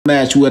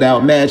Match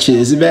without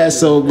matches. That's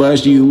so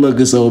much, you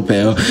looking so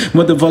pale.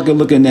 Motherfucker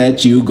looking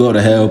at you, go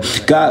to hell.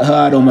 Got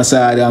hard on my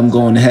side, I'm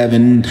going to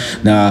heaven.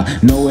 Nah,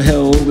 no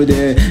hell over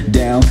there,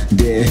 down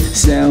there.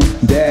 Sound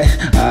that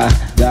I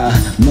got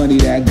money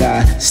that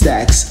got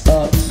stacks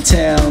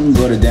uptown.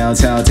 Go to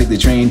downtown, take the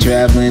train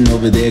traveling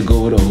over there,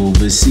 go to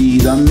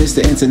overseas. I'm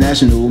Mr.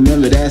 International.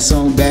 Remember that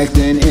song back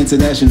then?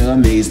 International. I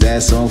made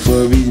that song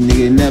for a reason,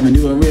 nigga. Never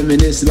knew. I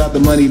reminisce about the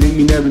money that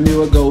you never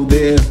knew. I go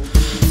there.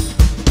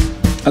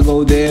 I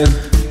go there,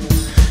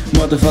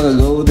 motherfucker,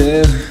 go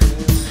there.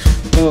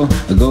 Oh,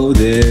 I go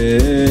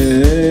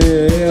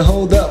there.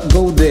 Hold up,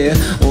 go there.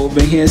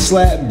 Overhand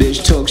slap,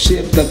 bitch, talk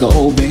shit like an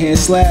overhand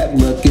slap.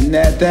 Looking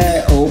at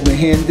that,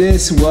 overhand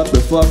this. What the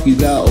fuck you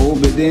got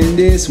over than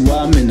this? Well,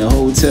 I'm in the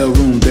hotel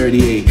room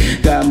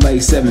 38. Got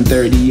like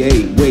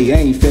 738. Wait, I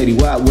ain't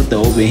Fetty Wap with the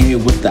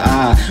overhand with the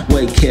eye.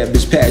 White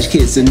Cabbage Patch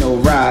Kids and no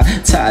ride.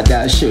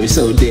 Tie-dye shirt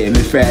so damn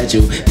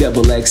fragile.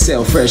 Double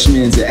XL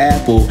freshman's an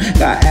Apple.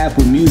 Got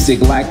Apple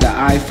Music like the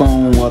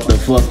iPhone. What the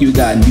fuck you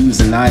got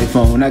using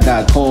iPhone? I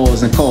got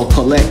calls and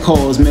collect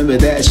calls. Remember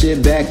that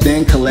shit back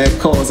then? Collect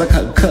calls. I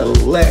got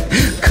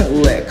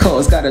collect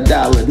calls. Gotta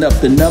dial it up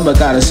the number.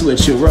 Gotta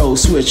switch and roll.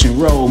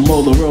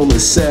 Motorola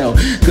cell.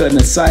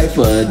 Gonna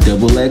cipher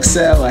double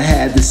XL. I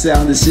had the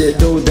sound of shit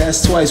though.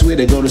 That's twice. Way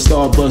to go to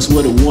Starbucks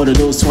with a water.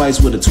 Those twice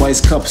with a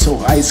twice cup. So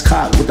ice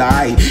hot with the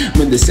ice.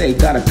 When they say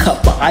got a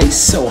cup of ice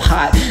so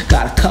hot.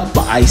 Got a cup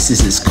of ice.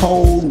 This is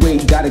cold.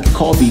 Wait, gotta get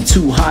coffee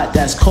too hot.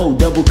 That's cold.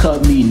 Double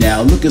cup me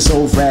now. Looking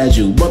so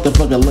fragile.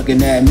 Motherfucker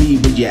looking at me,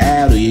 but you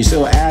adult. You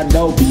so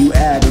adult, but you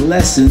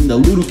adolescent. The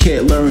little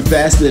kid learn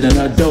faster than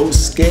adults.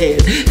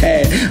 Scared.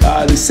 Hey,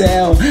 the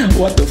sound.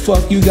 What the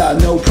fuck? You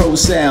got no pro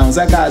sounds.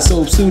 I got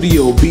so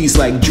studio beats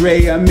like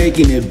Dre. I'm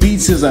making it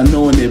beats as I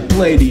know it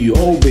play to you.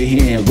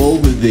 Overhand,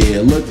 over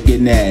there,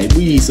 looking at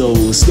we so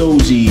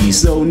stogy,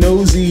 so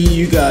nosy.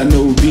 You got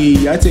no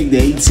B. I take the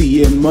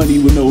ATM money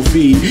with no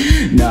fee.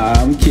 Nah,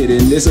 I'm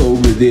kidding. This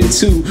over there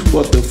too.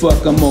 What the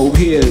fuck? I'm over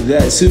here.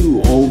 That's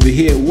who. Over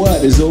here.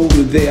 What is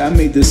over there? I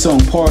made the song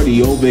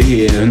party over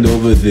here and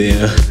over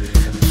there.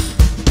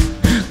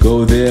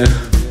 Go there.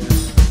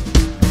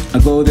 I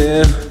go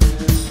there.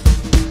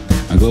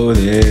 I go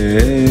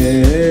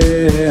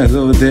there. I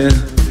go there.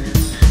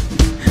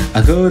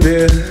 I go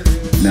there.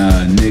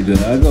 Nah, nigga,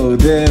 I go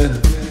there.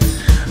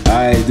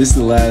 Alright, this is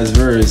the last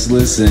verse.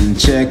 Listen,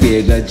 check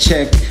it. Gotta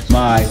check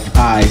my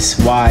eyes.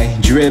 Why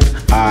drip?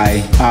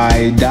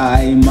 I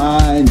die.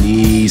 My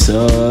knees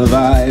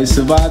survive.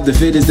 Survive the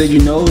fittest that you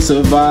know.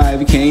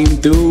 Survive. Came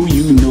through.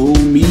 You know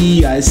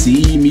me. I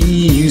see me.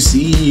 You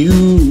see you.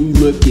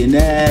 Looking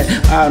at.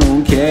 I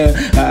don't care.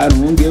 I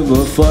don't give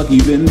a fuck.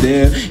 You been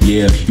there.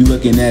 Yeah, you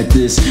looking at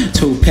this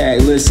toe pack.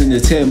 Listen to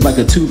tip like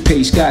a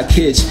toothpaste. Got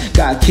kissed.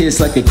 Got kissed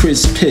like a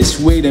crisp pitch.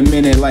 Wait a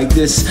minute, like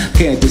this.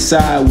 Can't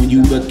decide when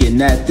you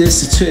looking at this.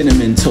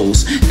 Cinnamon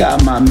toast.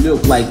 Got my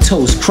milk like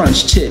toast.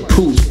 Crunch chip.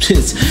 Poof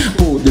pits.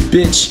 Pull the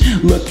bitch.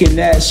 Looking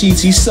at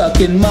sheets. He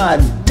sucking my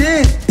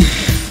dick.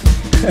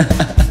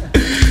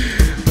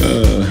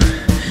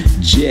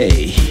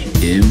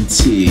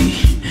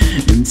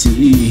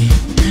 MTE.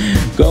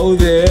 Go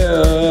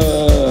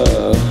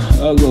there.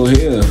 I'll go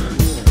here.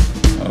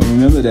 I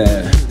remember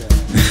that.